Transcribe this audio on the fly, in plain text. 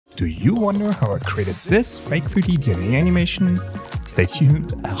Do you wonder how I created this fake 3D DNA animation? Stay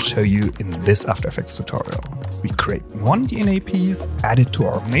tuned, I'll show you in this After Effects tutorial. We create one DNA piece, add it to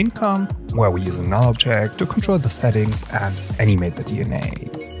our main comp, where we use a null object to control the settings and animate the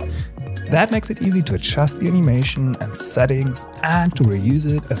DNA. That makes it easy to adjust the animation and settings and to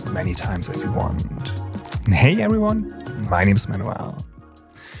reuse it as many times as you want. Hey everyone, my name is Manuel.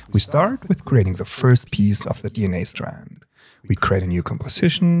 We start with creating the first piece of the DNA strand. We create a new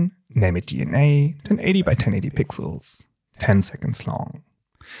composition, name it DNA, 1080 by 1080 pixels, 10 seconds long.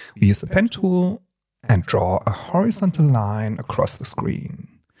 We use the pen tool and draw a horizontal line across the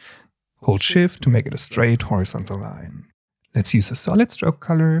screen. Hold Shift to make it a straight horizontal line. Let's use a solid stroke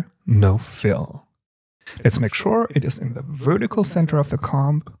color, no fill. Let's make sure it is in the vertical center of the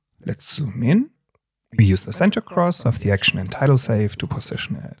comp. Let's zoom in. We use the center cross of the action in title save to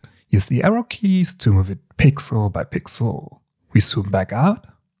position it. Use the arrow keys to move it pixel by pixel. We zoom back out.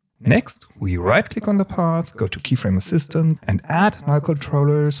 Next, we right-click on the path, go to Keyframe Assistant, and add null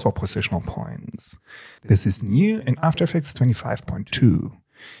controllers for positional points. This is new in After Effects 25.2.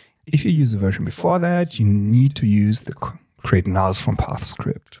 If you use a version before that, you need to use the create nulls from path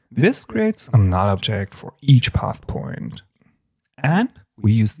script. This creates a null object for each path point. And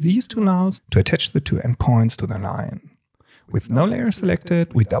we use these two nulls to attach the two endpoints to the line. With no layer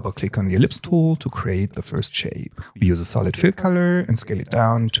selected, we double-click on the ellipse tool to create the first shape. We use a solid fill color and scale it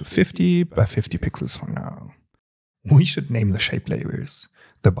down to 50 by 50 pixels for now. We should name the shape layers.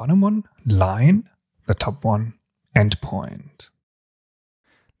 The bottom one, line, the top one, endpoint.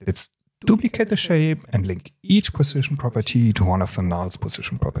 Let's duplicate the shape and link each position property to one of the null's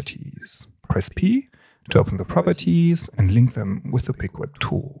position properties. Press P to open the properties and link them with the Pick Whip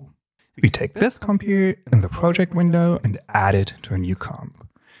tool. We take this comp here in the project window and add it to a new comp.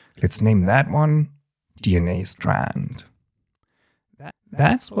 Let's name that one DNA strand.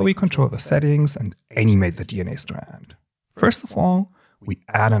 That's where we control the settings and animate the DNA strand. First of all, we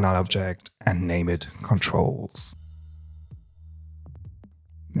add a null object and name it controls.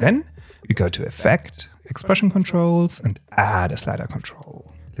 Then we go to Effect, Expression Controls, and add a slider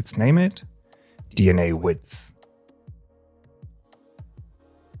control. Let's name it DNA width.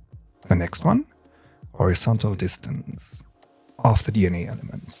 The next one, horizontal distance of the DNA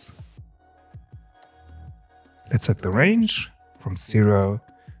elements. Let's set the range from 0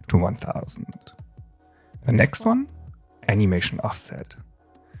 to 1000. The next one, animation offset.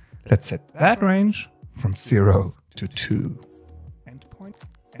 Let's set that range from 0 to 2.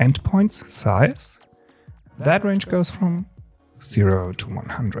 Endpoints size. That range goes from 0 to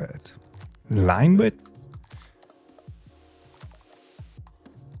 100. Line width.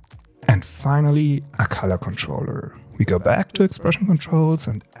 And finally, a color controller. We go back to expression controls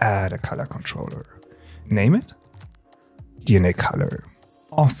and add a color controller. Name it DNA color.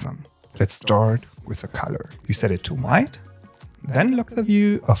 Awesome. Let's start with the color. We set it to white. Then lock the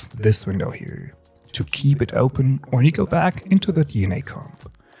view of this window here. To keep it open, when you go back into the DNA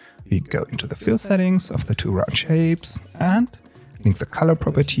comp, we go into the fill settings of the two round shapes and link the color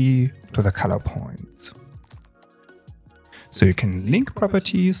property to the color points. So you can link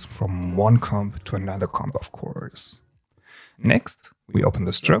properties from one comp to another comp, of course. Next, we open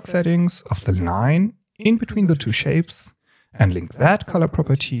the stroke settings of the line in between the two shapes and link that color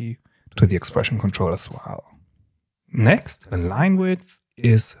property to the expression control as well. Next, the line width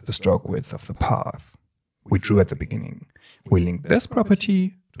is the stroke width of the path we drew at the beginning. We link this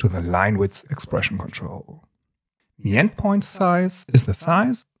property to the line width expression control. The endpoint size is the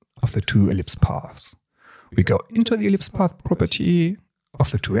size of the two ellipse paths. We go into the ellipse path property of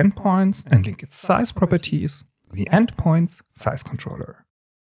the two endpoints and link its size properties to the endpoint's size controller.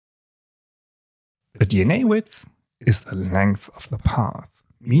 The DNA width is the length of the path,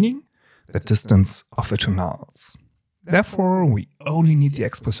 meaning the distance of the two nulls. Therefore, we only need the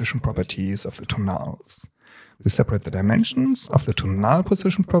exposition properties of the two nulls. We separate the dimensions of the two null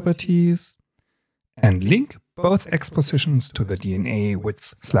position properties and link both expositions to the DNA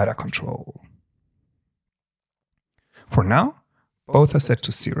width slider control. For now, both are set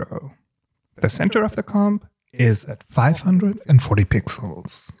to 0. The center of the comp is at 540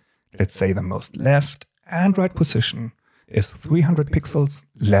 pixels. Let's say the most left and right position is 300 pixels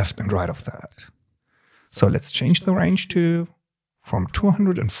left and right of that. So let's change the range to from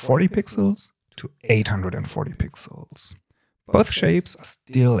 240 pixels to 840 pixels. Both shapes are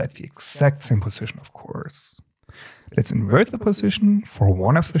still at the exact same position, of course. Let's invert the position for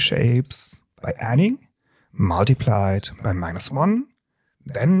one of the shapes by adding multiplied by -1.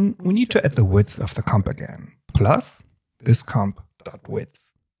 Then we need to add the width of the comp again, plus this comp.width.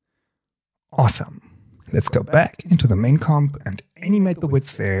 Awesome. Let's go back into the main comp and animate the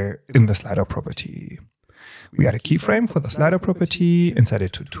width there in the slider property. We add a keyframe for the slider property and set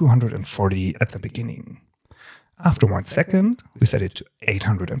it to 240 at the beginning. After 1 second, we set it to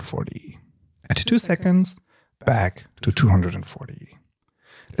 840. At 2 seconds, back to 240.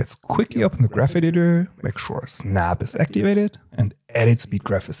 Let's quickly open the graph editor, make sure snap is activated and edit speed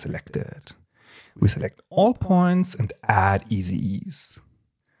graph is selected. We select all points and add easy ease.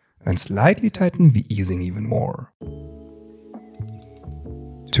 Then slightly tighten the easing even more.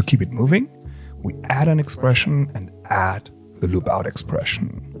 To keep it moving, we add an expression and add the loop out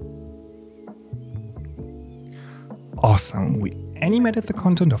expression. Awesome, we animated the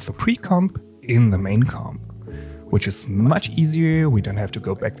content of the pre-comp in the main comp, which is much easier. We don't have to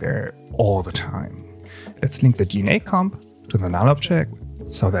go back there all the time. Let's link the DNA comp to the null object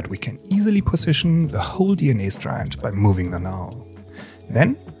so that we can easily position the whole DNA strand by moving the null.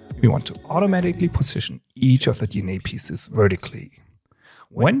 Then we want to automatically position each of the DNA pieces vertically.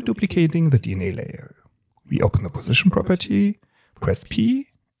 When duplicating the DNA layer, we open the position property, press P,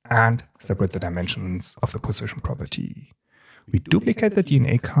 and separate the dimensions of the position property. We duplicate the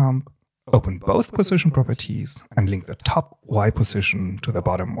DNA comp, open both position properties, and link the top Y position to the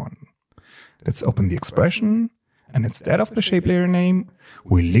bottom one. Let's open the expression, and instead of the shape layer name,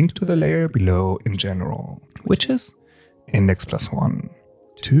 we link to the layer below in general, which is index +1.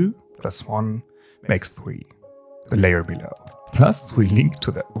 2 + 1 makes 3, the layer below. Plus, we link to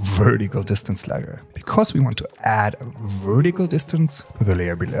the vertical distance slider, because we want to add a vertical distance to the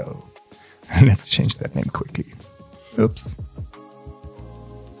layer below. Let's change that name quickly. Oops.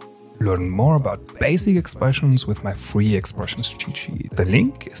 Learn more about basic expressions with my free expressions cheat sheet. The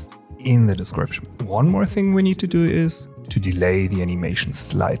link is in the description. One more thing we need to do is to delay the animation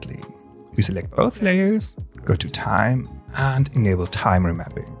slightly. We select both layers, go to time, and enable time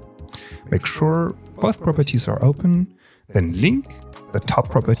remapping. Make sure both properties are open, then link the top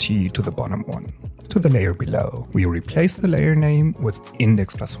property to the bottom one, to the layer below. We replace the layer name with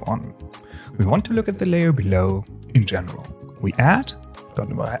index +1. We want to look at the layer below in general. We add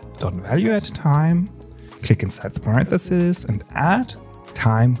 .value at time, click inside the parentheses and add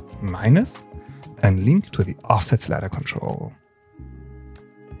time minus and link to the offset slider control.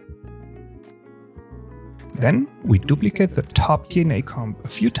 Then we duplicate the top DNA comp a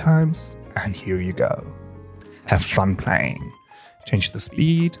few times and here you go. Have fun playing. Change the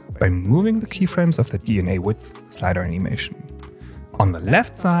speed by moving the keyframes of the DNA width slider animation. On the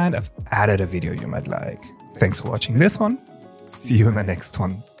left side, I've added a video you might like. Thanks for watching this one. See you in the next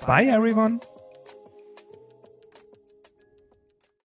one. Bye everyone.